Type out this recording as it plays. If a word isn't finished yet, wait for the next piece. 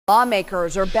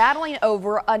Lawmakers are battling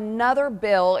over another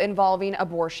bill involving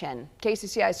abortion.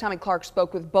 KCCI's Tommy Clark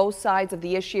spoke with both sides of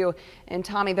the issue. And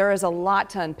Tommy, there is a lot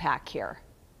to unpack here.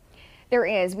 There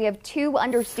is. We have two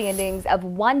understandings of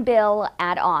one bill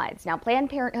at odds. Now, Planned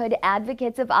Parenthood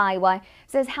Advocates of Iowa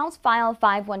says House File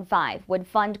 515 would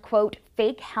fund, quote,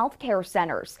 fake health care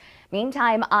centers.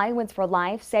 Meantime, Iowans for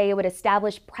Life say it would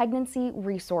establish pregnancy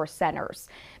resource centers.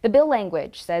 The bill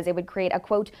language says it would create a,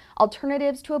 quote,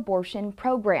 alternatives to abortion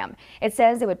program. It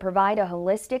says it would provide a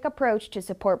holistic approach to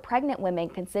support pregnant women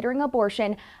considering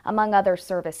abortion, among other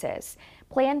services.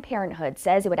 Planned Parenthood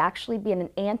says it would actually be an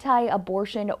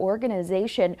anti-abortion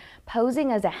organization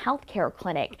posing as a health care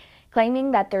clinic,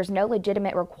 claiming that there's no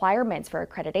legitimate requirements for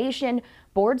accreditation,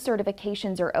 board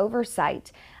certifications, or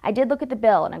oversight. I did look at the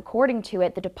bill, and according to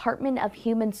it, the Department of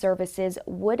Human Services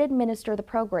would administer the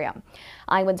program.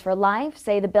 Iowans for Life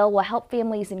say the bill will help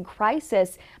families in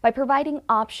crisis by providing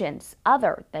options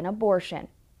other than abortion.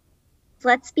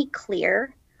 Let's be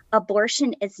clear,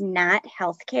 abortion is not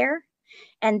health care,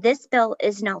 and this bill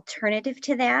is an alternative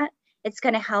to that. It's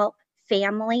going to help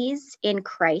families in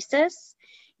crisis,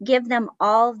 give them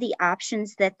all the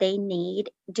options that they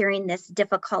need during this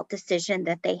difficult decision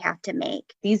that they have to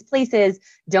make. These places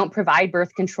don't provide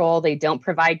birth control. They don't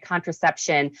provide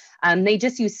contraception. They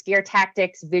just use scare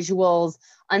tactics, visuals,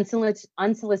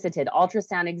 unsolicited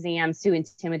ultrasound exams to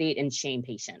intimidate and shame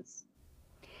patients.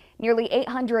 Nearly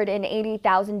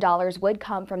 $880,000 would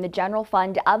come from the general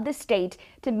fund of the state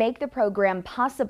to make the program possible.